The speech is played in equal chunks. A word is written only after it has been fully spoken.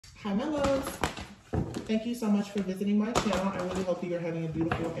Hi, my loves. Thank you so much for visiting my channel. I really hope you're having a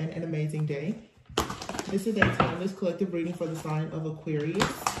beautiful and an amazing day. This is a timeless collective reading for the sign of Aquarius.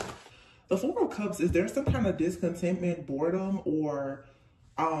 The Four of Cups, is there some kind of discontentment, boredom, or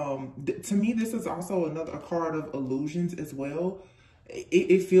to me, this is also a card of illusions as well.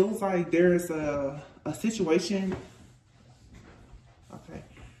 It feels like there's a situation. Okay.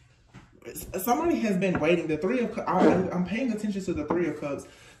 Somebody has been waiting. The Three of Cups, I'm paying attention to the Three of Cups.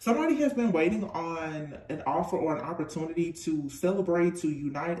 Somebody has been waiting on an offer or an opportunity to celebrate, to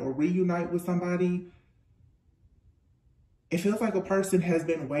unite or reunite with somebody. It feels like a person has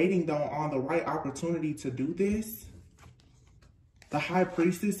been waiting though on the right opportunity to do this. The High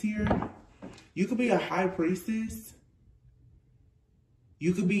Priestess here. You could be a High Priestess.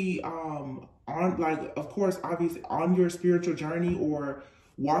 You could be on, like, of course, obviously on your spiritual journey or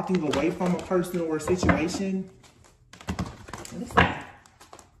walking away from a person or a situation. What is that?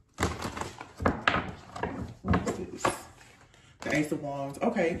 What is this? The Ace of Wands.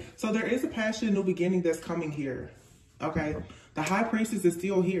 Okay, so there is a passion, new beginning that's coming here. Okay, the High Priestess is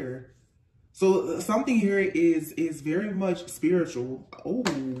still here. So something here is very much spiritual. Oh,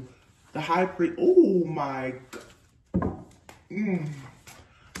 the High Priest. Oh my.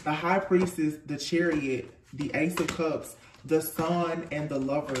 The High Priestess, the Chariot, the Ace of Cups, the Sun, and the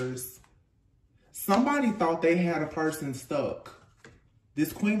Lovers. Somebody thought they had a person stuck.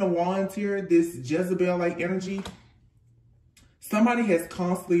 This Queen of Wands here, this Jezebel-like energy. Somebody has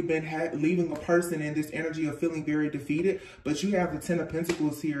constantly been leaving a person in this energy of feeling very defeated. But you have the Ten of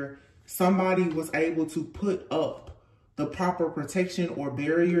Pentacles here. Somebody was able to put up the proper protection or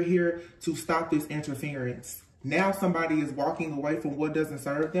barrier here to stop this interference. Now somebody is walking away from what doesn't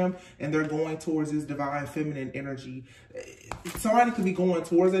serve them and they're going towards this divine feminine energy. Somebody could be going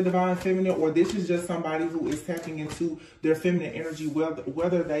towards a divine feminine, or this is just somebody who is tapping into their feminine energy,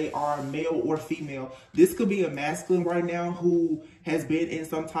 whether they are male or female. This could be a masculine right now who has been in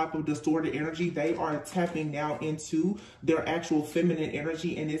some type of distorted energy. They are tapping now into their actual feminine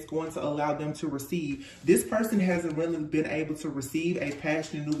energy, and it's going to allow them to receive. This person hasn't really been able to receive a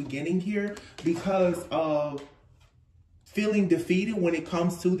passionate new beginning here because of feeling defeated when it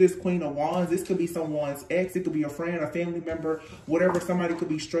comes to this Queen of Wands. This could be someone's ex. It could be a friend, a family member, whatever. Somebody could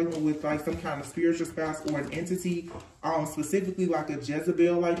be struggling with like some kind of spiritual spouse or an entity, specifically like a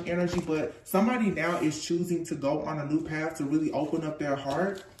Jezebel-like energy. But somebody now is choosing to go on a new path to really open up their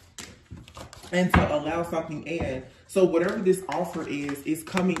heart and to allow something in. So whatever this offer is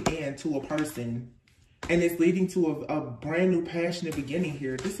coming in to a person, and it's leading to a brand new passionate beginning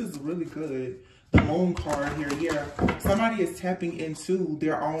here. This is really good. The Moon card here, yeah. Somebody is tapping into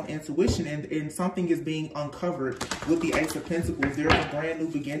their own intuition and something is being uncovered with the Ace of Pentacles. There's a brand new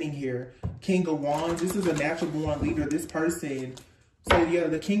beginning here. King of Wands, this is a natural born leader. This person, so yeah,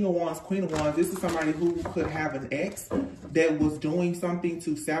 the King of Wands, Queen of Wands, this is somebody who could have an ex that was doing something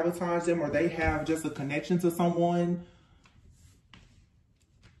to sabotage them, or they have just a connection to someone.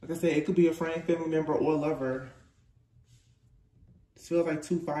 Like I said, it could be a friend, family member, or lover. It feels like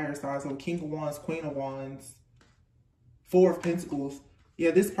two fire signs. So King of Wands, Queen of Wands, Four of Pentacles.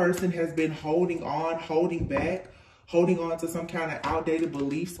 Yeah, this person has been holding on, holding back, holding on to some kind of outdated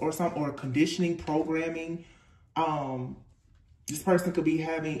beliefs or conditioning, programming. This person could be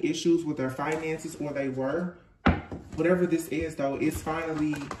having issues with their finances, or they were. Whatever this is, though, it's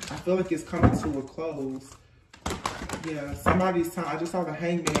finally, I feel like it's coming to a close. Yeah, somebody's time. I just saw the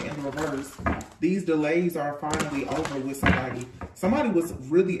Hangman in reverse. These delays are finally over with somebody. Somebody was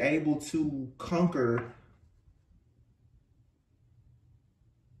really able to conquer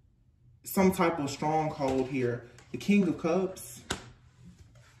some type of stronghold here. The King of Cups,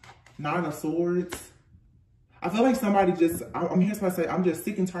 Nine of Swords. I feel like somebody just, I'm here to say, I'm just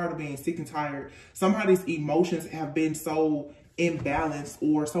sick and tired of being sick and tired. Somebody's emotions have been so imbalanced,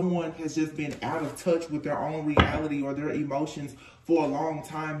 or someone has just been out of touch with their own reality or their emotions for a long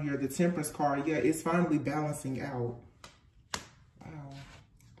time here. The Temperance card, yeah, it's finally balancing out. Wow.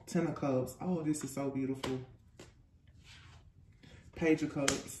 Ten of Cups. Oh, this is so beautiful. Page of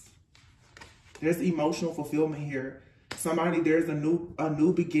Cups. There's emotional fulfillment here. Somebody, there's a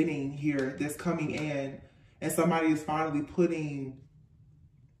new beginning here that's coming in, and somebody is finally putting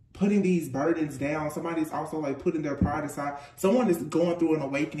these burdens down. Somebody's also like putting their pride aside. Someone is going through an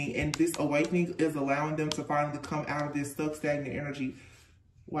awakening, and this awakening is allowing them to finally come out of this stuck, stagnant energy.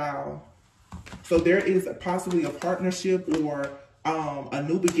 Wow. So there is possibly a partnership or a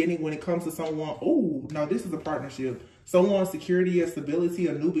new beginning when it comes to someone. Oh, no, this is a partnership. Someone's security and stability,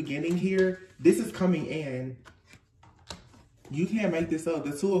 a new beginning here. This is coming in. You can't make this up.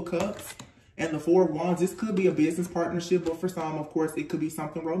 The Two of Cups And the Four of Wands, this could be a business partnership, but for some, of course, it could be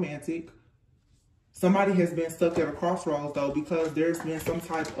something romantic. Somebody has been stuck at a crossroads, though, because there's been some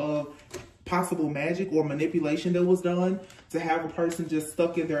type of possible magic or manipulation that was done to have a person just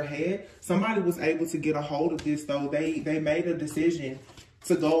stuck in their head. Somebody was able to get a hold of this, though. They made a decision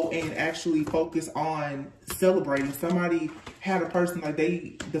to go and actually focus on celebrating. Somebody had a person like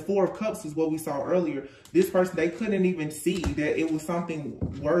the Four of Cups is what we saw earlier. This person, they couldn't even see that it was something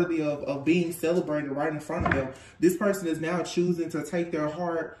worthy of being celebrated right in front of them. This person is now choosing to take their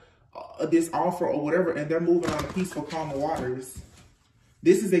heart, this offer or whatever, and they're moving on a peaceful, calm waters.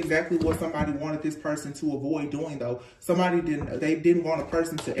 This is exactly what somebody wanted this person to avoid doing, though. They didn't want a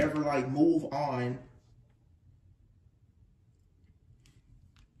person to ever like move on.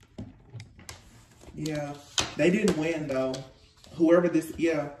 Yeah, they didn't win, though. Whoever this,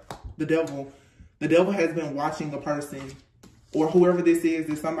 yeah, the devil. The devil has been watching a person, or whoever this is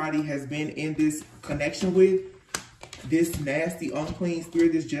that somebody has been in this connection with, this nasty, unclean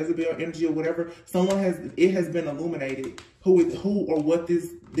spirit, this Jezebel energy or whatever. It has been illuminated who or what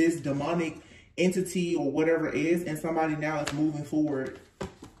this demonic entity or whatever is, and somebody now is moving forward.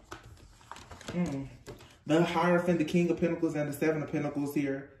 The Hierophant, the King of Pentacles, and the Seven of Pentacles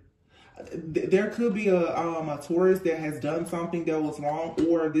here. There could be a Taurus that has done something that was wrong,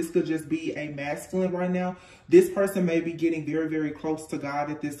 or this could just be a masculine right now. This person may be getting very, very close to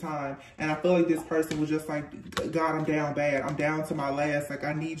God at this time. And I feel like this person was just like, God, I'm down bad. I'm down to my last. Like,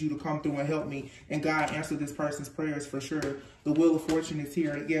 I need you to come through and help me. And God answered this person's prayers for sure. The Wheel of Fortune is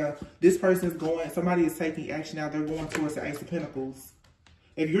here. Yeah, this person is somebody is taking action now. They're going towards the Ace of Pentacles.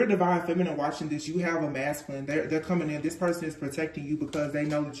 If you're a divine feminine watching this, you have a masculine. They're coming in. This person is protecting you because they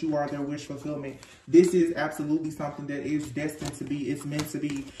know that you are their wish fulfillment. This is absolutely something that is destined to be. It's meant to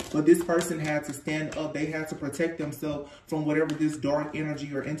be. But this person had to stand up. They had to protect themselves from whatever this dark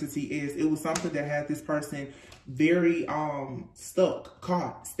energy or entity is. It was something that had this person very stuck,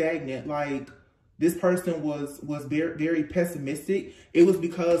 caught, stagnant. Like, this person was very, very pessimistic. It was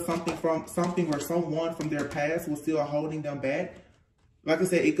because something or someone from their past was still holding them back. Like I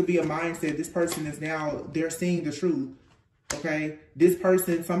said, it could be a mindset. This person is now, they're seeing the truth, okay? This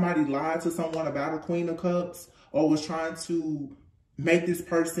person, somebody lied to someone about a Queen of Cups or was trying to make this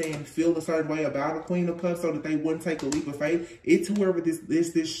person feel a certain way about a Queen of Cups so that they wouldn't take a leap of faith. It's whoever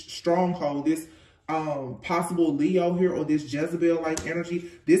this stronghold, this possible Leo here or this Jezebel-like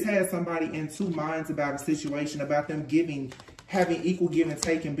energy. This has somebody in two minds about a situation, about them having equal give and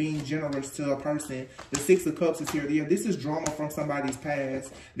take and being generous to a person. The Six of Cups is here. Yeah, this is drama from somebody's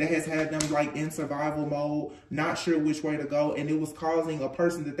past that has had them like in survival mode, not sure which way to go. And it was causing a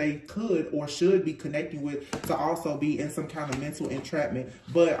person that they could or should be connecting with to also be in some kind of mental entrapment.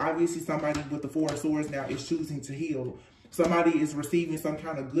 But obviously somebody with the Four of Swords now is choosing to heal. Somebody is receiving some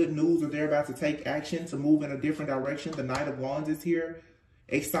kind of good news or they're about to take action to move in a different direction. The Knight of Wands is here.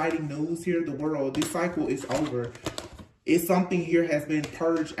 Exciting news here. The World. This cycle is over. It's something here has been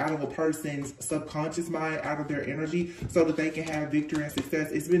purged out of a person's subconscious mind, out of their energy, so that they can have victory and success.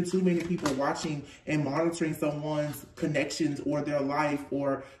 It's been too many people watching and monitoring someone's connections or their life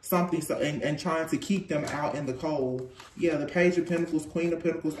or something, and trying to keep them out in the cold. Yeah, the Page of Pentacles, Queen of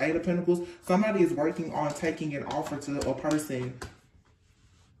Pentacles, Eight of Pentacles. Somebody is working on taking an offer to a person.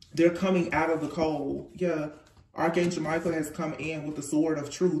 They're coming out of the cold. Yeah, Archangel Michael has come in with the sword of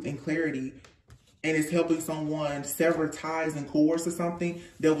truth and clarity, and it's helping someone sever ties and cords or something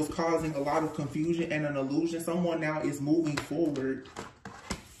that was causing a lot of confusion and an illusion. Someone now is moving forward.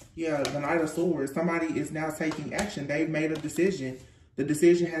 Yeah, the Knight of Swords. Somebody is now taking action. They've made a decision. The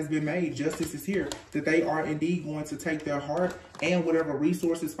decision has been made. Justice is here. That they are indeed going to take their heart and whatever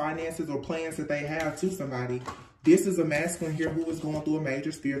resources, finances, or plans that they have to somebody. This is a masculine here who is going through a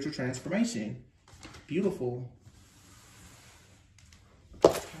major spiritual transformation. Beautiful.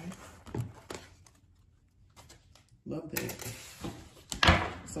 Love that.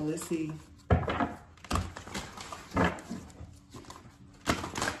 So let's see.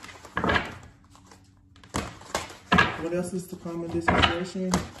 What else is to come in this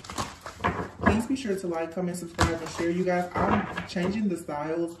situation? Please be sure to like, comment, subscribe, and share. You guys, I'm changing the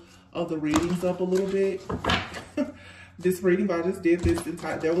styles of the readings up a little bit. This reading, I just did this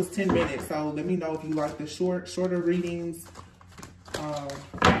entire, there was 10 minutes. So let me know if you like the shorter readings.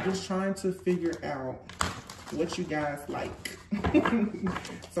 I'm just trying to figure out what you guys like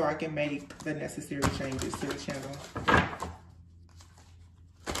so I can make the necessary changes to the channel.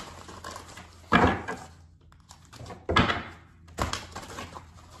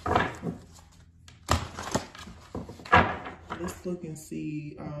 Let's look and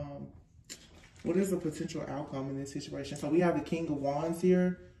see what is the potential outcome in this situation. So we have the King of Wands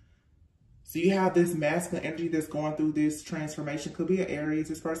here. So you have this masculine energy that's going through this transformation. Could be an Aries.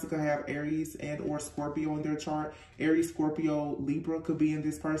 This person could have Aries and or Scorpio in their chart. Aries, Scorpio, Libra could be in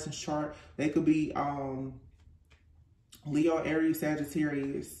this person's chart. They could be Leo, Aries,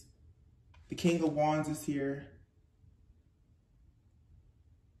 Sagittarius. The King of Wands is here.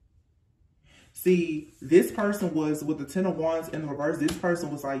 See, this person was, with the Ten of Wands in reverse, this person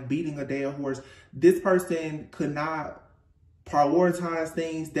was like beating a dead horse. This person could not prioritize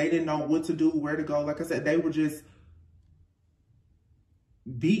things. They didn't know what to do, where to go. Like I said, they were just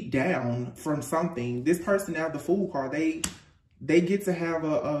beat down from something. This person now, the Fool card, they get to have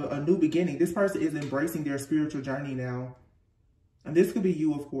a new beginning. This person is embracing their spiritual journey now. And this could be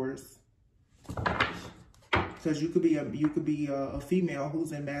you, of course. Because you could be a female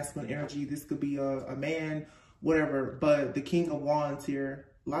who's in masculine energy. This could be a man, whatever. But the King of Wands here,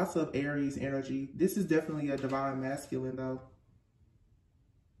 lots of Aries energy. This is definitely a divine masculine, though.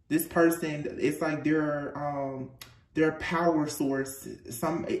 This person, it's like their power source.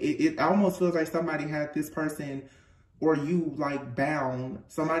 It almost feels like somebody had this person or you like bound.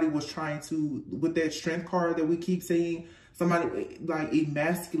 Somebody was trying to, with that strength card that we keep seeing, somebody like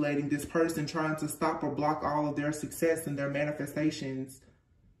emasculating this person, trying to stop or block all of their success and their manifestations.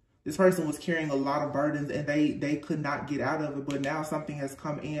 This person was carrying a lot of burdens and they could not get out of it. But now something has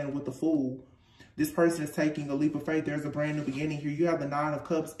come in with the Fool. This person is taking a leap of faith. There's a brand new beginning here. You have the Nine of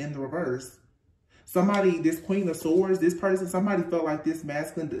Cups in the reverse. Somebody, this Queen of Swords, this person, somebody felt like this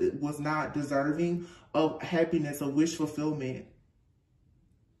masculine was not deserving of happiness, of wish fulfillment.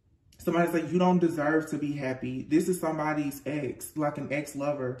 Somebody's like, you don't deserve to be happy. This is somebody's ex, like an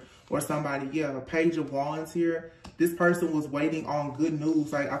ex-lover or somebody. Yeah, a Page of Wands here. This person was waiting on good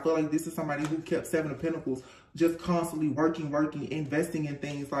news. Like, I feel like this is somebody who kept Seven of Pentacles, just constantly working, investing in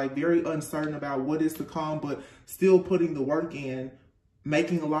things, like very uncertain about what is to come, but still putting the work in,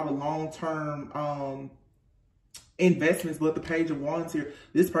 making a lot of long-term investments. But the Page of Wands here,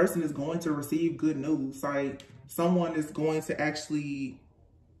 this person is going to receive good news. Like, someone is going to actually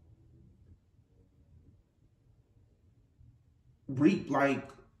reap like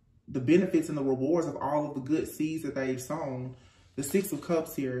the benefits and the rewards of all of the good seeds that they've sown. The Six of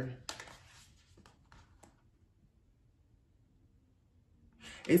Cups here.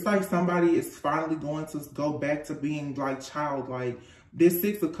 It's like somebody is finally going to go back to being like childlike. This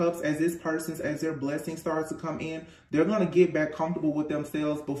Six of Cups, as their blessings starts to come in, they're going to get back comfortable with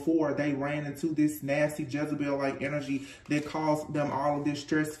themselves before they ran into this nasty Jezebel-like energy that caused them all of this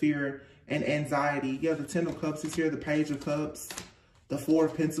stress, fear, and anxiety. Yeah, the Ten of Cups is here, the Page of Cups, the Four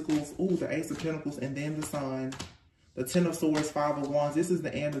of Pentacles, ooh, the Ace of Pentacles, and then the Sun. The Ten of Swords, Five of Wands. This is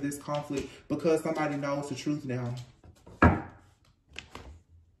the end of this conflict because somebody knows the truth now.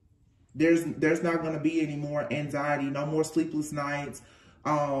 There's not going to be any more anxiety, no more sleepless nights,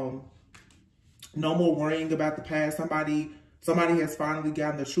 no more worrying about the past. Somebody has finally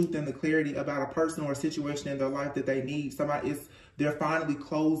gotten the truth and the clarity about a person or a situation in their life that they need. They're finally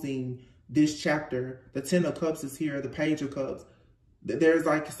closing this chapter. The Ten of Cups is here, the Page of Cups. There's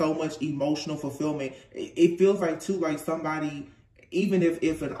like so much emotional fulfillment. It feels like too, like somebody, even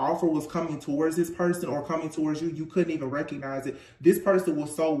if an offer was coming towards this person or coming towards you, you couldn't even recognize it. This person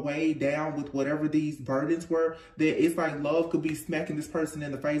was so weighed down with whatever these burdens were that it's like love could be smacking this person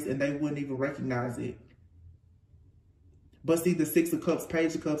in the face and they wouldn't even recognize it. But see, the Six of Cups,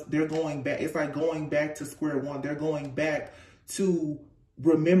 Page of Cups, they're going back. It's like going back to square one. They're going back to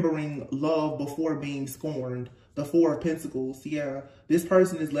remembering love before being scorned. The Four of Pentacles, yeah. This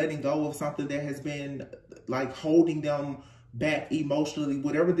person is letting go of something that has been like holding them back emotionally.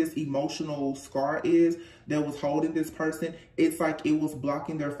 Whatever this emotional scar is that was holding this person, it's like it was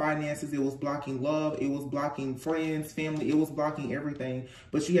blocking their finances, it was blocking love, it was blocking friends, family, it was blocking everything.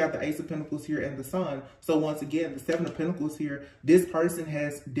 But you have the Ace of Pentacles here and the Sun. So once again, the Seven of Pentacles here, this person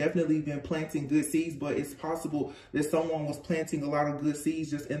has definitely been planting good seeds, but it's possible that someone was planting a lot of good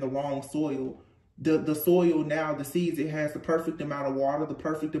seeds just in the wrong soil. The soil now, the seeds, it has the perfect amount of water, the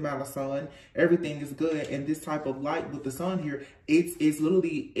perfect amount of sun. Everything is good. And this type of light with the sun here, it's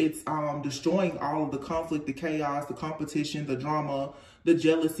destroying all of the conflict, the chaos, the competition, the drama, the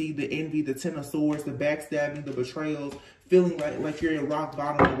jealousy, the envy, the Ten of Swords, the backstabbing, the betrayals, feeling like you're in rock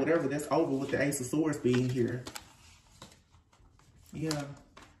bottom or whatever. That's over with the Ace of Swords being here. Yeah.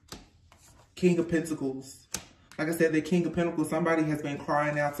 King of Pentacles. Like I said, the King of Pentacles, somebody has been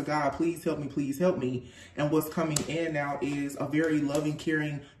crying out to God, please help me, please help me. And what's coming in now is a very loving,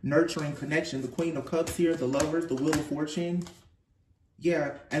 caring, nurturing connection. The Queen of Cups here, the Lovers, the Wheel of Fortune.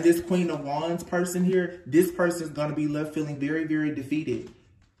 Yeah, and this Queen of Wands person here, this person is going to be left feeling very, very defeated.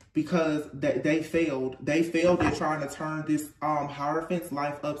 because they failed. They failed at trying to turn this Hierophant's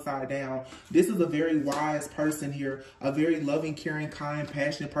life upside down. This is a very wise person here, a very loving, caring, kind,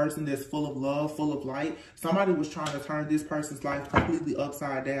 passionate person that's full of love, full of light. Somebody was trying to turn this person's life completely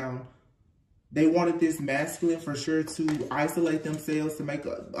upside down. They wanted this masculine for sure to isolate themselves, to make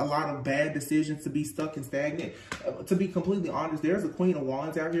a lot of bad decisions, to be stuck and stagnant. To be completely honest, there's a Queen of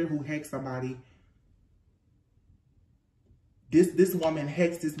Wands out here who hexed somebody. This woman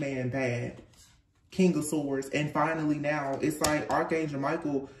hexed this man bad. King of Swords. And finally now, it's like Archangel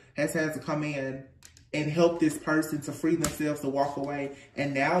Michael has had to come in and help this person to free themselves to walk away.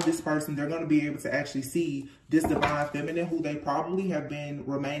 And now this person, they're going to be able to actually see this divine feminine who they probably have been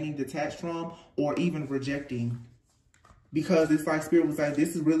remaining detached from or even rejecting. Because it's like Spirit was like,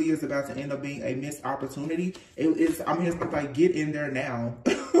 this really is about to end up being a missed opportunity. I'm just like, get in there now.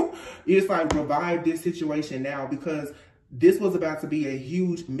 It's like, revive this situation now, because this was about to be a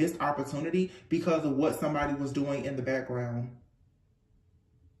huge missed opportunity because of what somebody was doing in the background.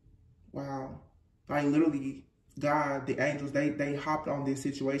 Wow. Like literally, God, the angels, they hopped on this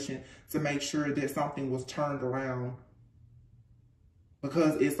situation to make sure that something was turned around.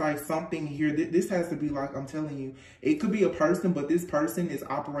 Because it's like something here, this has to be like, I'm telling you, it could be a person, but this person is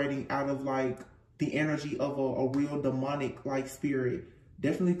operating out of like the energy of a real demonic like spirit.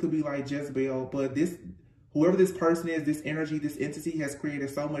 Definitely could be like Jezebel, but whoever this person is, this energy, this entity has created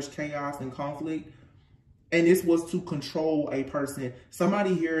so much chaos and conflict. And this was to control a person.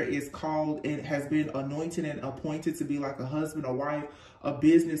 Somebody here is called and has been anointed and appointed to be like a husband, a wife, a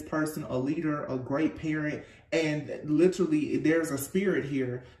business person, a leader, a great parent. And literally there's a spirit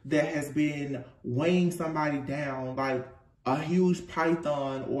here that has been weighing somebody down, like a huge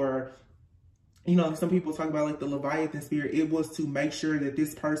python, or, you know, some people talk about like the Leviathan spirit. It was to make sure that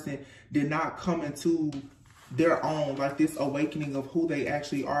this person did not come into their own, like this awakening of who they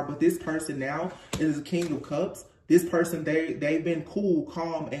actually are. But this person now is a King of Cups. This person, they've been cool,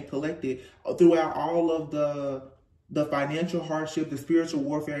 calm, and collected throughout all of the financial hardship, the spiritual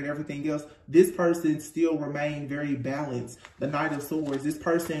warfare, and everything else. This person still remained very balanced. The Knight of Swords. This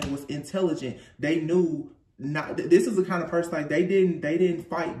person was intelligent. They knew not. This is the kind of person like they didn't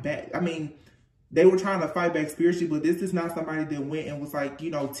fight back. I mean, they were trying to fight back spiritually, but this is not somebody that went and was like, you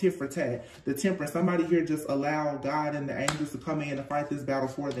know, tit for tat. The Temperance. Somebody here just allowed God and the angels to come in and fight this battle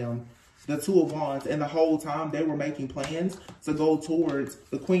for them. The Two of Wands. And the whole time they were making plans to go towards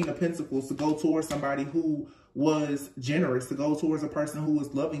the Queen of Pentacles, to go towards somebody who was generous, to go towards a person who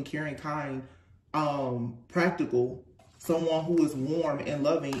was loving, caring, kind, practical, someone who is warm and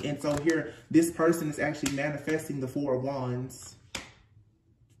loving. And so here, this person is actually manifesting the Four of Wands.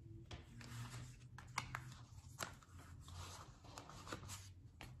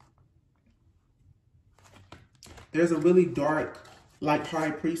 There's a really dark, like,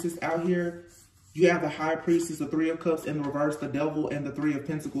 High Priestess out here. You have the High Priestess, the Three of Cups, in reverse, the Devil, and the Three of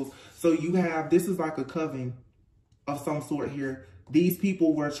Pentacles. So you have, this is like a coven of some sort here. These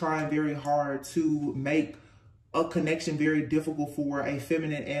people were trying very hard to make a connection very difficult for a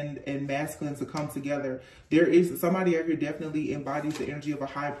feminine and masculine to come together. There is somebody out here definitely embodies the energy of a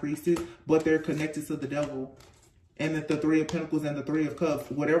High Priestess, but they're connected to the Devil. And the Three of Pentacles and the Three of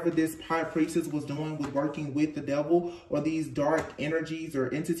Cups, whatever this High Priestess was doing with working with the Devil or these dark energies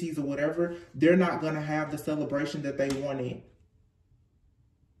or entities or whatever, they're not going to have the celebration that they wanted.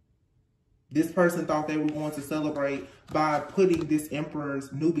 This person thought they were going to celebrate by putting this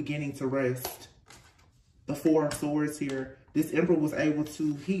Emperor's new beginning to rest. The Four of Swords here. This Emperor was able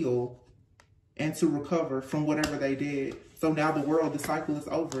to heal and to recover from whatever they did. So now the world, the cycle is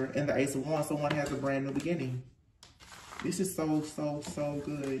over. And the Ace of Wands, someone has a brand new beginning. This is so, so, so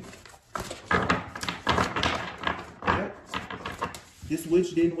good. Yep. This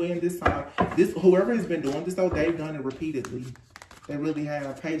witch didn't win this time. Whoever has been doing this, though, they've done it repeatedly. They really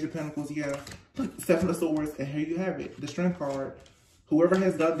have. Page of Pentacles, yeah. Seven of Swords, and here you have it. The Strength card. Whoever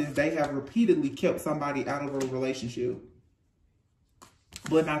has done this, they have repeatedly kept somebody out of a relationship.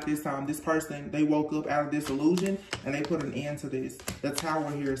 But not this time. This person, they woke up out of this illusion and they put an end to this. The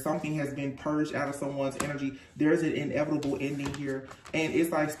Tower here, something has been purged out of someone's energy. There's an inevitable ending here. And it's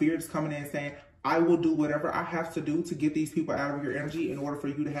like Spirit's coming in and saying, I will do whatever I have to do to get these people out of your energy in order for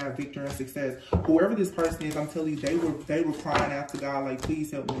you to have victory and success. Whoever this person is, I'm telling you, they were crying out to God like,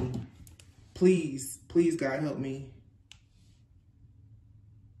 please help me. Please, please, God, help me.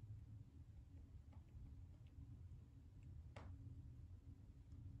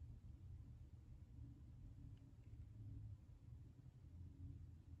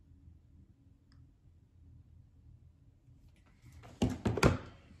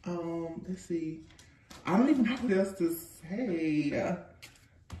 Let's see. I don't even know what else to say.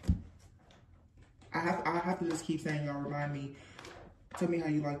 have to just keep saying y'all remind me. Tell me how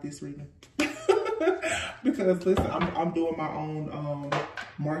you like this reading. Because listen, I'm doing my own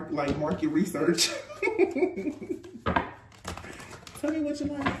market research. Tell me what you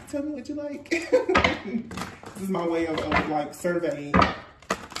like. Tell me what you like. This is my way of like surveying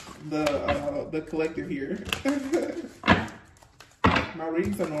the collective here. My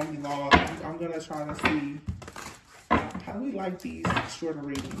readings are normally long. I'm gonna try to see how we like these shorter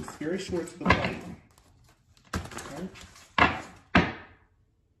readings. Very short to the point. Okay.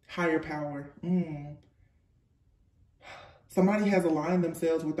 Higher power. Somebody has aligned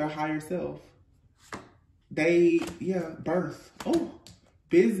themselves with their higher self. Birth. Oh,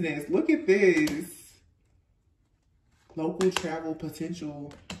 business. Look at this. Local travel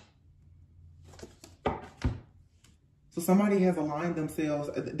potential. So somebody has aligned themselves.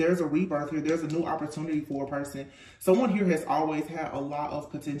 There's a rebirth here. There's a new opportunity for a person. Someone here has always had a lot of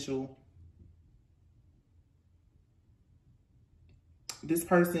potential. This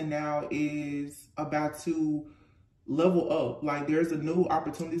person now is about to level up. Like there's a new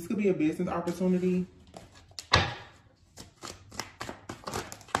opportunity. This could be a business opportunity.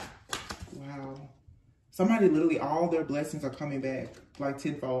 Wow. Somebody literally, all their blessings are coming back like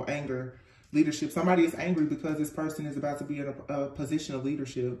tenfold. Anger. Leadership. Somebody is angry because this person is about to be in a position of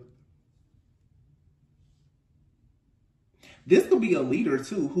leadership. This could be a leader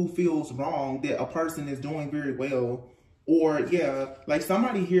too who feels wrong that a person is doing very well. Or like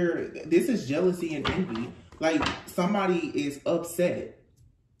somebody here, this is jealousy and envy. Like somebody is upset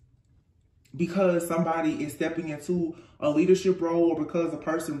because somebody is stepping into a leadership role, or because a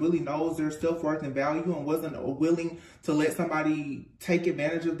person really knows their self-worth and value and wasn't willing to let somebody take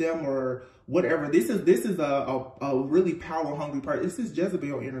advantage of them or whatever. This is a really power-hungry person. This is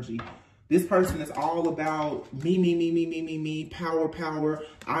Jezebel energy. This person is all about me, power.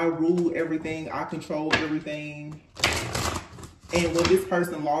 I rule everything. I control everything. And when this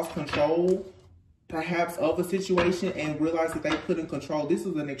person lost control, perhaps of a situation, and realized that they couldn't control, this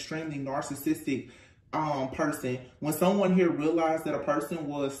is an extremely narcissistic person. When someone here realized that a person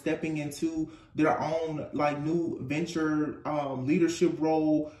was stepping into their own like new venture, leadership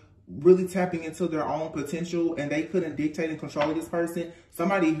role, really tapping into their own potential, and they couldn't dictate and control this person,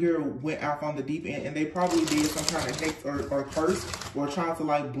 somebody here went out on the deep end, and they probably did some kind of hex or curse, or tried to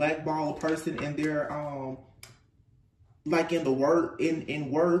like blackball a person in their like in the work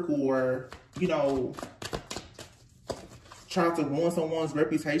in work, or you know, trying to ruin someone's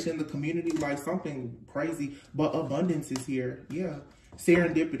reputation in the community, like something crazy. But abundance is here.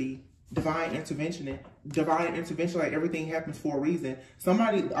 Serendipity, divine intervention, like everything happens for a reason.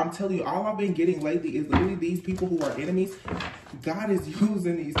 Somebody, I'm telling you, all I've been getting lately is literally these people who are enemies. God is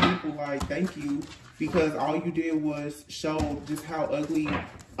using these people, like, thank you, because all you did was show just how ugly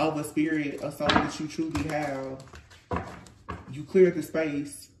of a spirit, a soul that you truly have. You cleared the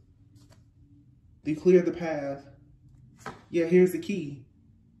space. You cleared the path. Here's the key.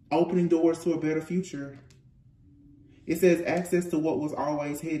 Opening doors to a better future. It says access to what was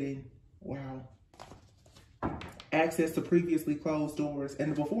always hidden. Wow. Access to previously closed doors.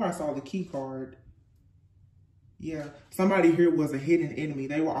 And before I saw the key card, somebody here was a hidden enemy.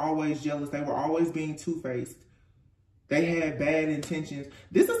 They were always jealous. They were always being two-faced. They had bad intentions.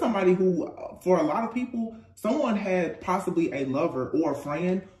 This is somebody who, for a lot of people, someone had possibly a lover or a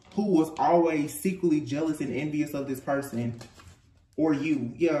friend who was always secretly jealous and envious of this person or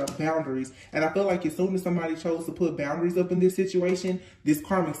you. Boundaries. And I feel like as soon as somebody chose to put boundaries up in this situation, this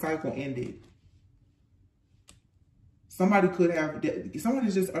karmic cycle ended.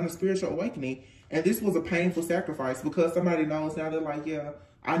 Somebody's just on a spiritual awakening. And this was a painful sacrifice, because somebody knows now, they're like,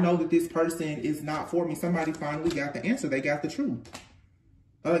 I know that this person is not for me. Somebody finally got the answer. They got the truth.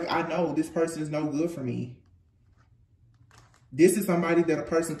 Like, I know this person is no good for me. This is somebody that a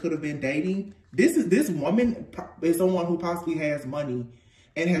person could have been dating. This woman is someone who possibly has money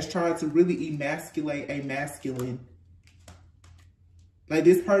and has tried to really emasculate a masculine. Like,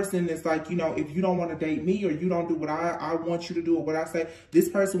 this person is like, you know, if you don't want to date me, or you don't do what I want you to do, or what I say, this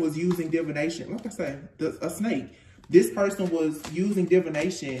person was using divination. Like I said, a snake. This person was using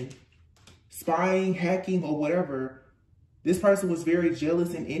divination, spying, hacking, or whatever. This person was very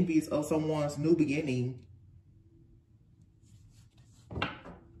jealous and envious of someone's new beginning.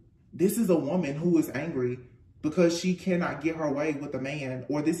 This is a woman who is angry because she cannot get her way with a man.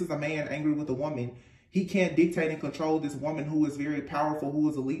 Or this is a man angry with a woman. He can't dictate and control this woman who is very powerful, who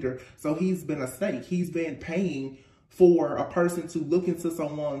is a leader. So he's been a snake. He's been paying for a person to look into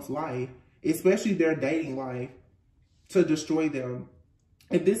someone's life, especially their dating life, to destroy them.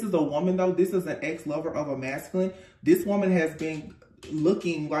 If this is a woman, though, this is an ex-lover of a masculine. This woman has been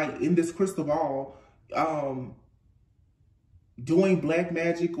looking like in this crystal ball doing black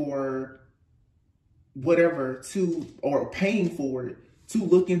magic or whatever or paying for it to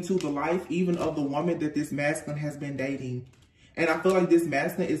look into the life even of the woman that this masculine has been dating. And I feel like this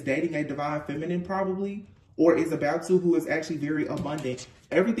masculine is dating a divine feminine probably, or is about to, who is actually very abundant.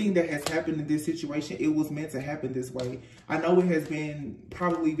 Everything that has happened in this situation, it was meant to happen this way. I know it has been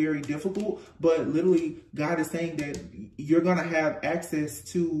probably very difficult, but literally God is saying that you're going to have access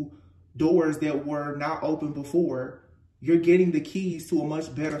to doors that were not open before. You're getting the keys to a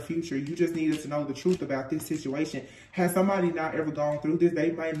much better future. You just needed to know the truth about this situation. Has somebody not ever gone through this, they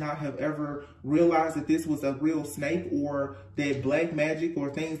might not have ever realized that this was a real snake, or that black magic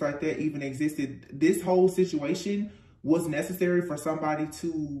or things like that even existed. This whole situation was necessary for somebody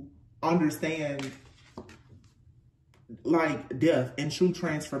to understand like death and true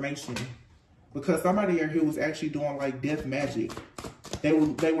transformation. Because somebody out here was actually doing like death magic. They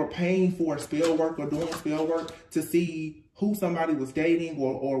were paying for spell work or doing spell work to see who somebody was dating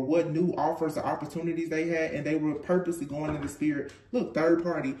or what new offers or opportunities they had. And they were purposely going into the spirit. Look, third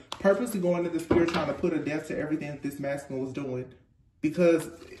party, purposely going into the spirit, trying to put a death to everything that this masculine was doing. Because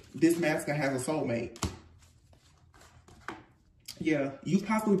this masculine has a soulmate. Yeah, you've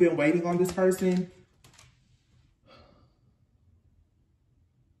possibly been waiting on this person.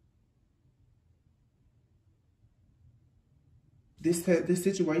 This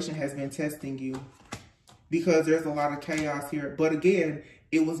situation has been testing you because there's a lot of chaos here. But again,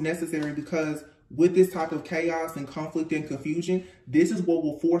 it was necessary because with this type of chaos and conflict and confusion, this is what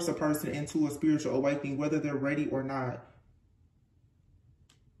will force a person into a spiritual awakening, whether they're ready or not.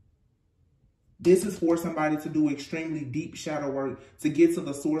 This is for somebody to do extremely deep shadow work to get to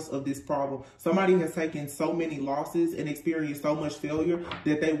the source of this problem. Somebody has taken so many losses and experienced so much failure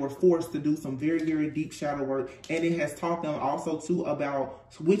that they were forced to do some very, very deep shadow work. And it has taught them also too about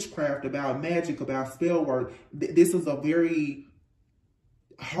witchcraft, about magic, about spell work. This is a very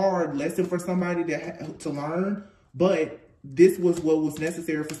hard lesson for somebody to learn, but this was what was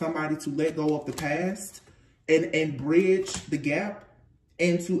necessary for somebody to let go of the past and bridge the gap,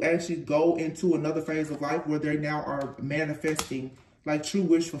 and to actually go into another phase of life where they now are manifesting like true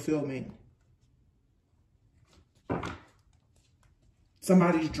wish fulfillment.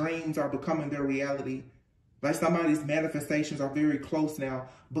 Somebody's dreams are becoming their reality. Like somebody's manifestations are very close now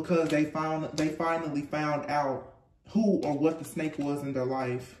because they finally found out who or what the snake was in their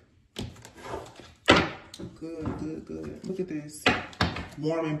life. Good, good, good. Look at this.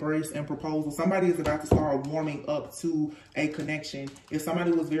 Warm embrace and proposal. Somebody is about to start warming up to a connection. If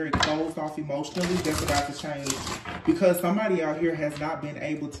somebody was very closed off emotionally, that's about to change. Because somebody out here has not been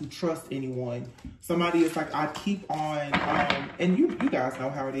able to trust anyone. Somebody is like, I keep on, and you guys know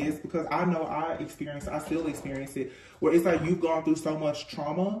how it is, because I know I still experience it, where it's like you've gone through so much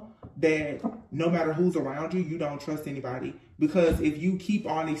trauma that no matter who's around you, you don't trust anybody. Because if you keep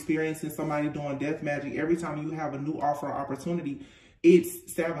on experiencing somebody doing death magic, every time you have a new offer or opportunity,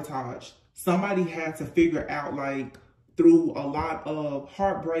 it's sabotage. Somebody had to figure out, like, through a lot of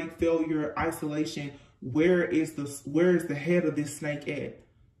heartbreak, failure, isolation, where is the head of this snake at?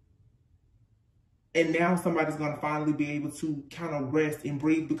 And now somebody's going to finally be able to kind of rest and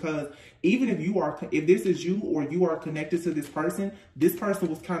breathe, because even if this is you or you are connected to this person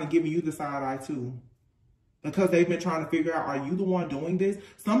was kind of giving you the side eye too. Because they've been trying to figure out, are you the one doing this?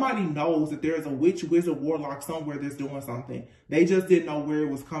 Somebody knows that there's a witch, wizard, warlock somewhere that's doing something. They just didn't know where it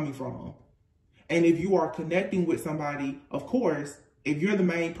was coming from. And if you are connecting with somebody, of course, if you're the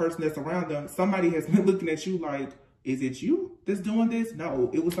main person that's around them, somebody has been looking at you like, is it you that's doing this?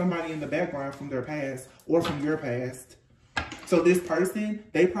 No, it was somebody in the background from their past or from your past. So this person,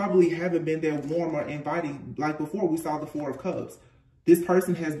 they probably haven't been there warm or inviting. Like before, we saw the Four of Cups. This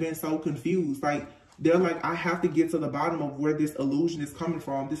person has been so confused. Like, they're like, I have to get to the bottom of where this illusion is coming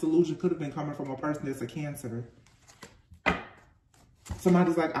from. This illusion could have been coming from a person that's a Cancer.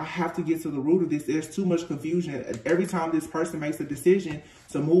 Somebody's like, I have to get to the root of this. There's too much confusion. Every time this person makes a decision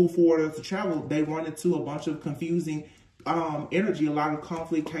to move forward or to travel, they run into a bunch of confusing energy, a lot of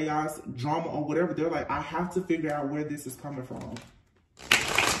conflict, chaos, drama, or whatever. They're like, I have to figure out where this is coming from.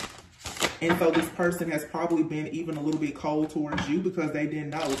 And so this person has probably been even a little bit cold towards you because they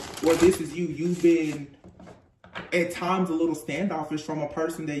didn't know. Or this is you. You've been at times a little standoffish from a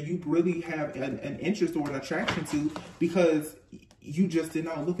person that you really have an interest or an attraction to, because you just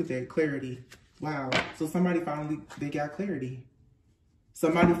didn't know. Look at that clarity. Wow. So somebody finally, they got clarity.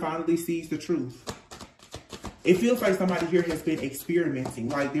 Somebody finally sees the truth. It feels like somebody here has been experimenting.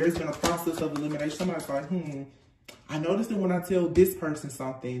 Like there's been a process of elimination. Somebody's like, I noticed that when I tell this person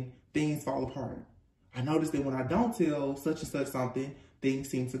something, things fall apart. I noticed that when I don't tell such and such something, things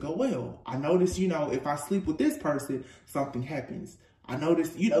seem to go well. I notice, you know, if I sleep with this person, something happens. I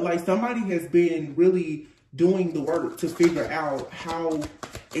notice, you know, like somebody has been really doing the work to figure out how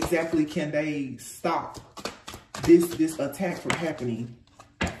exactly can they stop this attack from happening.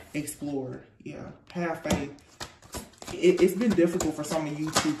 Explore, yeah, have faith. It's been difficult for some of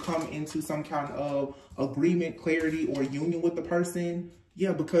you to come into some kind of agreement, clarity, or union with the person.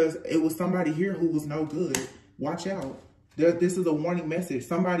 Yeah, because it was somebody here who was no good. Watch out. This is a warning message.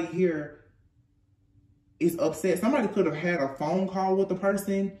 Somebody here is upset. Somebody could have had a phone call with the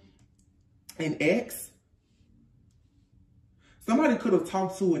person, an ex. Somebody could have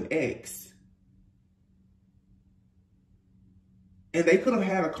talked to an ex. And they could have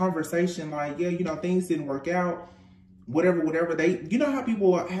had a conversation like, yeah, you know, things didn't work out. Whatever. You know how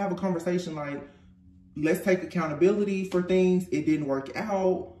people have a conversation like, let's take accountability for things. It didn't work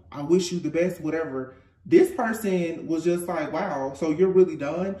out. I wish you the best, whatever. This person was just like, wow, so you're really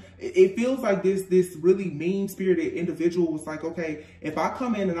done? It feels like this really mean-spirited individual was like, okay, if I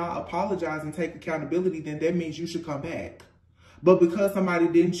come in and I apologize and take accountability, then that means you should come back. But because somebody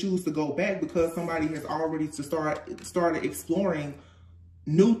didn't choose to go back, because somebody has already started exploring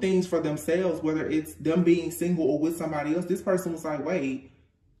new things for themselves, whether it's them being single or with somebody else, this person was like, wait,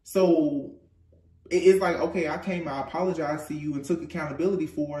 so it's like, okay, I came, I apologized to you and took accountability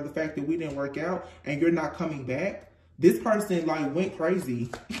for the fact that we didn't work out and you're not coming back. This person like went crazy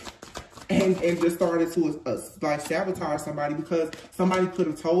and just started to like sabotage somebody because somebody could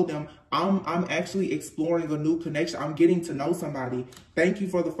have told them, I'm actually exploring a new connection. I'm getting to know somebody. Thank you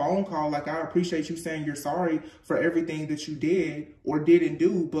for the phone call. Like, I appreciate you saying you're sorry for everything that you did or didn't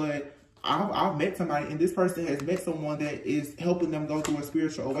do, but I've met somebody and this person has met someone that is helping them go through a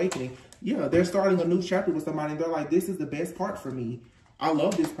spiritual awakening. Yeah, they're starting a new chapter with somebody and they're like, this is the best part for me. I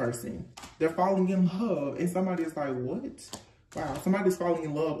love this person. They're falling in love. And somebody is like, what? Wow, somebody's falling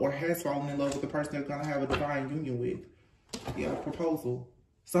in love or has fallen in love with the person they're going to have a divine union with. Yeah, proposal.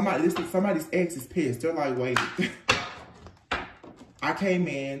 Somebody's ex is pissed. They're like, wait. I came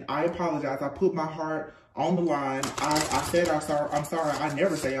in. I apologize. I put my heart on the line. I said I'm sorry. I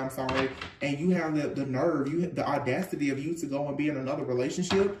never say I'm sorry. And you have the nerve, the audacity of you to go and be in another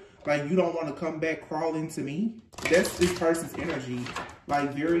relationship. Like, you don't want to come back crawling to me. That's this person's energy.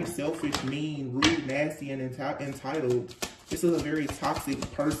 Like, very selfish, mean, rude, nasty, and entitled. This is a very toxic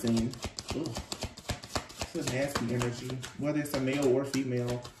person. Ugh. It's a nasty energy, whether it's a male or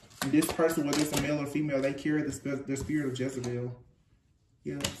female. And this person, whether it's a male or female, they carry the spirit of Jezebel.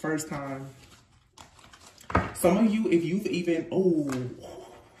 Yeah, first time. Some of you, if you've even, oh,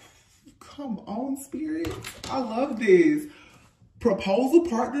 come on, spirit. I love this. Proposal,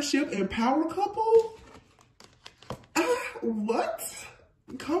 partnership, and power couple? What?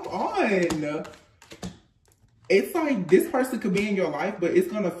 Come on. It's like this person could be in your life, but it's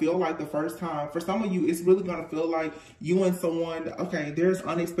going to feel like the first time. For some of you, it's really going to feel like you and someone, okay, there's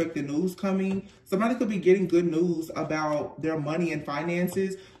unexpected news coming. Somebody could be getting good news about their money and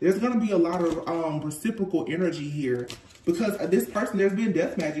finances. There's going to be a lot of reciprocal energy here. Because this person, there's been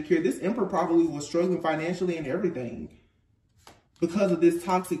death magic here. This emperor probably was struggling financially and everything. Because of this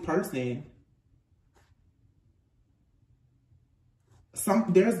toxic person.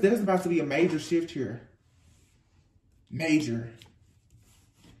 There's about to be a major shift here. Major.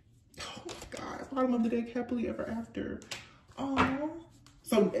 Oh my God. Bottom of the deck, happily ever after. Oh.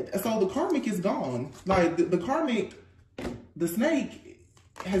 So the karmic is gone. Like the karmic, the snake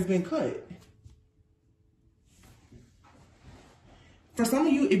has been cut. For some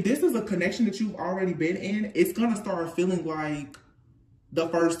of you, if this is a connection that you've already been in, it's going to start feeling like the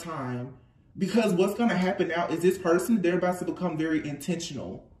first time. Because what's going to happen now is this person, they're about to become very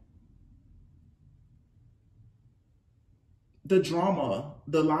intentional. The drama,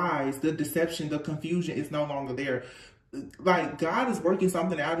 the lies, the deception, the confusion is no longer there. Like, God is working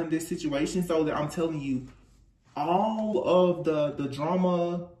something out in this situation so that I'm telling you, all of the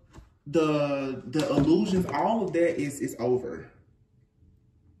drama, the illusions, all of that is over.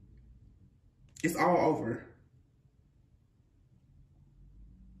 It's all over.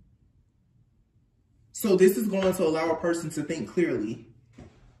 So this is going to allow a person to think clearly.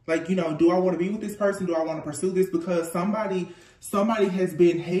 Like, you know, do I want to be with this person? Do I want to pursue this? Because somebody has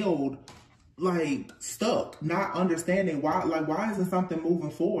been held, like, stuck, not understanding why. Like, why isn't something moving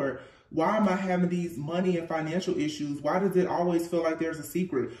forward? Why am I having these money and financial issues? Why does it always feel like there's a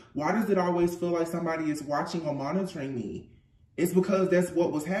secret? Why does it always feel like somebody is watching or monitoring me? It's because that's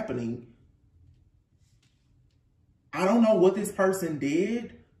what was happening. I don't know what this person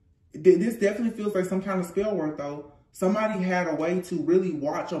did. This definitely feels like some kind of spell work, though. Somebody had a way to really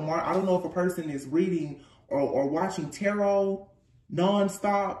watch or I don't know if a person is reading or watching tarot,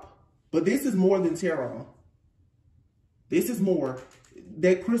 non-stop. But this is more than tarot. This is more.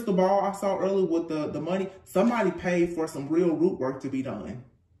 That crystal ball I saw earlier with the money, somebody paid for some real root work to be done.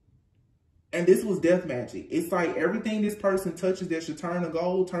 And this was death magic. It's like everything this person touches that should turn to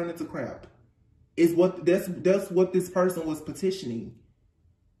gold, turn into crap. That's what this person was petitioning.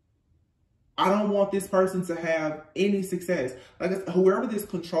 I don't want this person to have any success. Like whoever this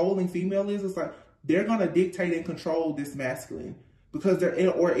controlling female is, it's like they're gonna dictate and control this masculine. Because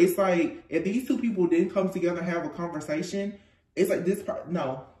it's like if these two people didn't come together and have a conversation, it's like this part.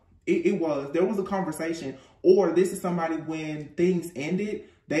 No, there was a conversation, or this is somebody when things ended,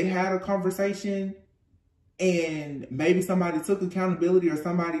 they had a conversation, and maybe somebody took accountability or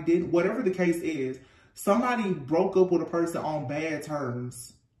somebody didn't. Whatever the case is, somebody broke up with a person on bad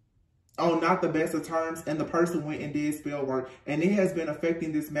terms, on not the best of terms, and the person went and did spell work, and it has been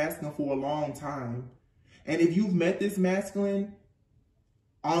affecting this masculine for a long time. And if you've met this masculine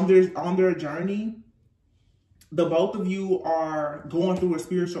on their journey, the both of you are going through a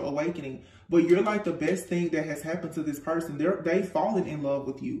spiritual awakening, but you're like the best thing that has happened to this person. They've fallen in love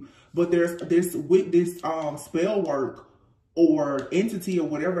with you, but there's this spell work or entity or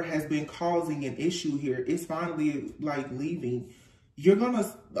whatever has been causing an issue here. It's finally like leaving.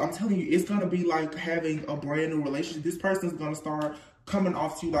 I'm telling you, it's gonna be like having a brand new relationship. This person's gonna start coming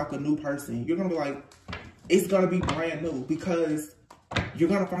off to you like a new person. You're gonna be like, it's gonna be brand new because you're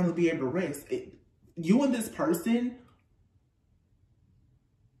gonna finally be able to rest. You and this person,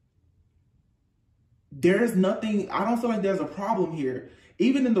 there's nothing, I don't feel like there's a problem here.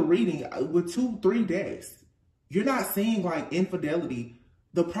 Even in the reading with 2-3 decks, you're not seeing like infidelity.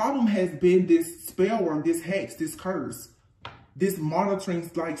 The problem has been this spell work, this hex, this curse, this monitoring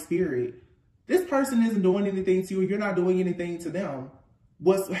like spirit. This person isn't doing anything to you. You're not doing anything to them.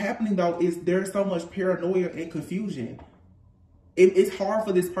 What's happening though is there's so much paranoia and confusion. It's hard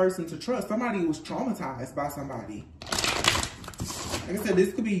for this person to trust. Somebody was traumatized by somebody. Like I said,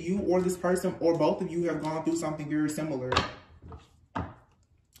 this could be you or this person, or both of you have gone through something very similar.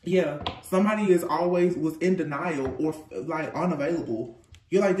 Yeah, somebody was in denial or like unavailable.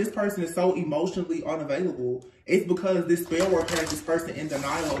 You're like, this person is so emotionally unavailable. It's because this spell work has this person in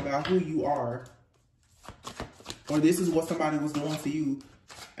denial about who you are. Or this is what somebody was doing to you.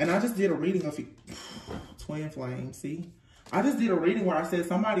 And I just did a reading of twin flame, see? I just did a reading where I said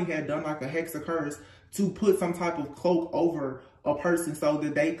somebody had done like a hex or curse to put some type of cloak over a person so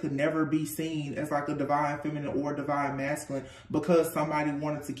that they could never be seen as like a divine feminine or divine masculine because somebody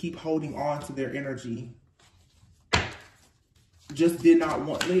wanted to keep holding on to their energy. Just did not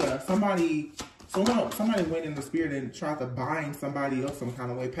want, somebody went in the spirit and tried to bind somebody else some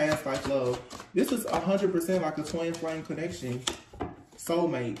kind of way, past life love. This is 100% like a twin flame connection.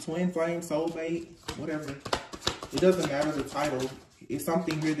 Soulmate, twin flame, soulmate, whatever. It doesn't matter the title. It's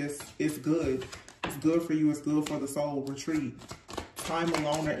something here it's good. It's good for you. It's good for the soul. Retreat. Time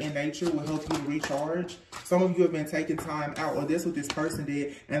alone or in nature will help you to recharge. Some of you have been taking time out, or that's what this person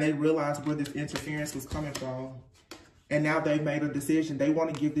did, and they realized where this interference was coming from. And now they've made a decision. They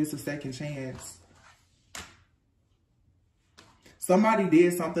want to give this a second chance. Somebody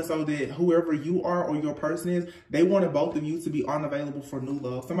did something so that whoever you are or your person is, they wanted both of you to be unavailable for new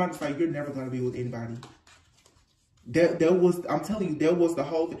love. Somebody's like, you're never going to be with anybody. I'm telling you, that was the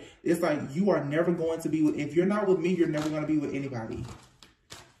whole thing. It's like, you are never going to be with, if you're not with me, you're never going to be with anybody.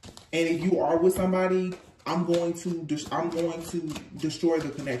 And if you are with somebody, I'm going to destroy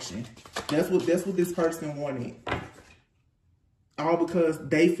the connection. That's what this person wanted. All because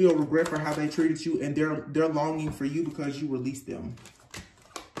they feel regret for how they treated you, and they're longing for you because you released them.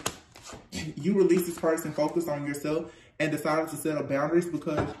 You released this person, focused on yourself, and decided to set up boundaries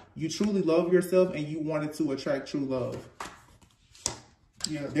because you truly love yourself and you wanted to attract true love.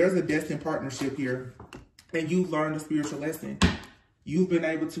 Yeah, there's a destined partnership here, and you've learned a spiritual lesson. You've been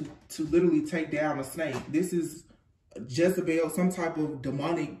able to literally take down a snake. This is Jezebel, some type of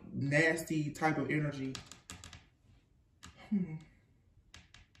demonic, nasty type of energy.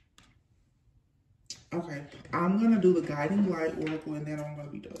 Okay, I'm going to do the guiding light oracle, and then I'm going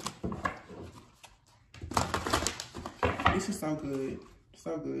to be done. This is so good.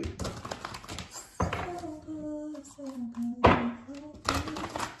 So good. So good, so good,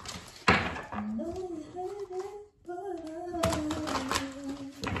 I know you hate it, but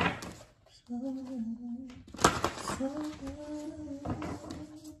so good.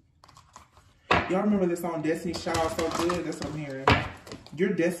 Y'all remember this song, Destiny's Child, So Good? That's what I'm hearing.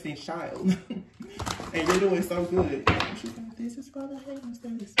 You're Destiny's Child. And you're doing so good. This is for the haters.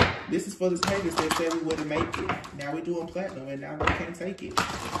 This is for the haters that said we wouldn't make it. Now we're doing platinum, and now we can't take it.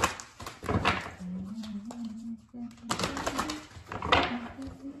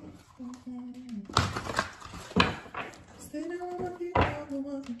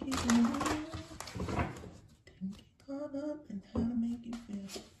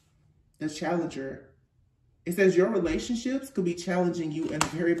 the challenger. It says your relationships could be challenging you in a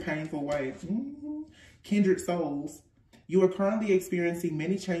very painful way. Kindred souls. You are currently experiencing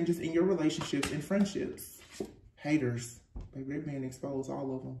many changes in your relationships and friendships. Haters. Baby, they're being exposed,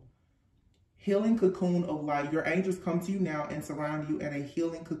 all of them. Healing cocoon of light. Your angels come to you now and surround you in a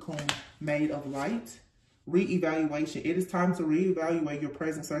healing cocoon made of light. Reevaluation. It is time to reevaluate your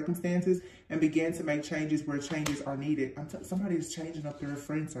present circumstances and begin to make changes where changes are needed. Somebody is changing up their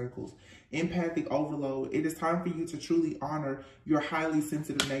friend circles. Empathic overload. It is time for you to truly honor your highly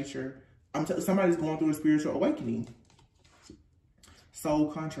sensitive nature. Somebody's going through a spiritual awakening.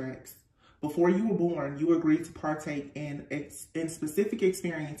 Soul contracts. Before you were born, you agreed to partake in specific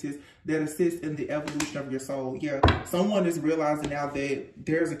experiences that assist in the evolution of your soul. Yeah, someone is realizing now that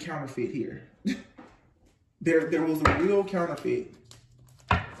there's a counterfeit here. There was a real counterfeit.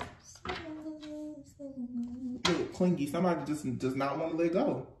 Look, clingy. Somebody just does not want to let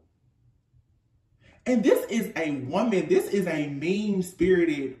go. And this is a woman. This is a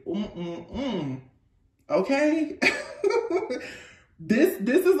mean-spirited. Okay? This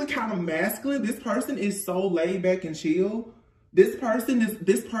is a kind of masculine. This person is so laid back and chill. This person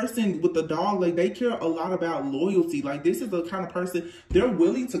with the dog, like, they care a lot about loyalty. Like, this is the kind of person, they're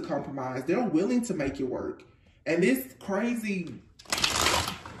willing to compromise. They're willing to make it work. And this crazy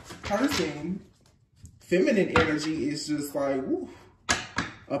person, feminine energy, is just like, woo,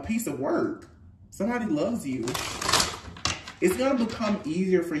 a piece of work. Somebody loves you. It's going to become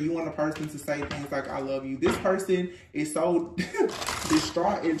easier for you and the person to say things like, I love you. This person is so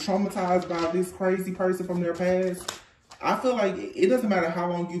distraught and traumatized by this crazy person from their past. I feel like it doesn't matter how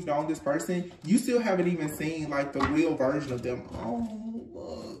long you've known this person, you still haven't even seen, like, the real version of them. Oh,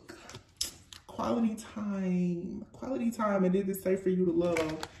 look. Quality time. Quality time, and it is safe for you to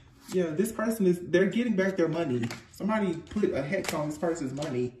love. Yeah, this person they're getting back their money. Somebody put a hex on this person's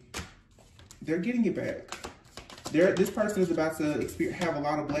money. They're getting it back. This person is about to have a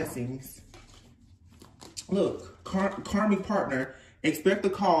lot of blessings. Look, karmic partner. Expect a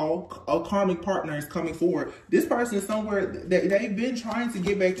call. A karmic partner is coming forward. This person is somewhere that they've been trying to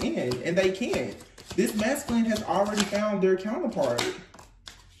get back in, and they can't. This masculine has already found their counterpart.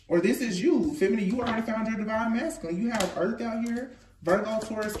 Or this is you. Feminine, you already found your divine masculine. You have Earth out here. Virgo,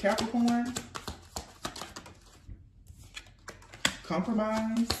 Taurus, Capricorn.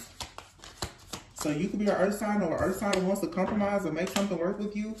 Compromise. So you could be an earth sign, or an earth sign that wants to compromise or make something work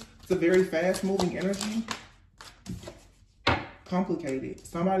with you. It's a very fast-moving energy. Complicated.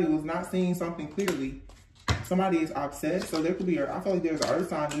 Somebody was not seeing something clearly. Somebody is obsessed. So there could be, I feel like there's an earth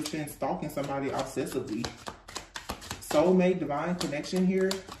sign that's been stalking somebody obsessively. Soulmate, divine connection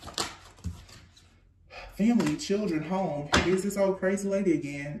here. Family, children, home. Here's this old crazy lady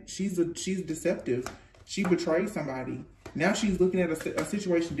again. She's deceptive. She betrayed somebody. Now she's looking at a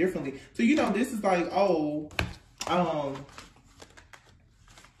situation differently. So, you know, this is like, oh,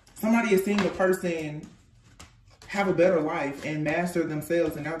 somebody is seeing a person have a better life and master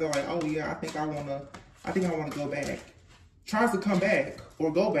themselves, and now they're like, oh yeah, I think I wanna go back. Tries to come back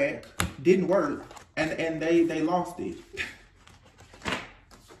or go back, didn't work, and they lost it.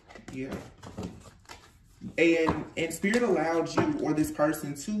 Yeah. And Spirit allowed you or this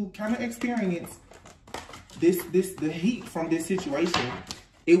person to kind of experience the heat from this situation.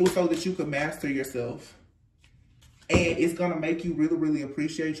 It was so that you could master yourself. And it's going to make you really, really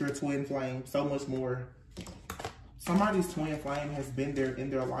appreciate your twin flame so much more. Somebody's twin flame has been there in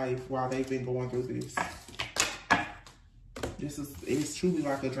their life while they've been going through this. It's truly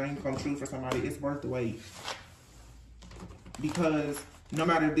like a dream come true for somebody. It's worth the wait. Because no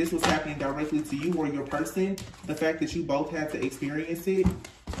matter if this was happening directly to you or your person, the fact that you both had to experience it,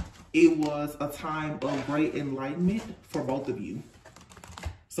 it was a time of great enlightenment for both of you.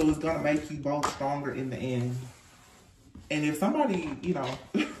 So it's going to make you both stronger in the end. And if somebody, you know,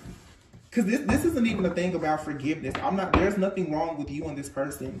 because this isn't even a thing about forgiveness. There's nothing wrong with you and this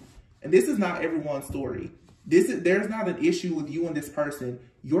person. And this is not everyone's story. There's not an issue with you and this person.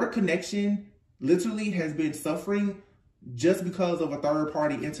 Your connection literally has been suffering just because of a third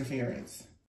party interference.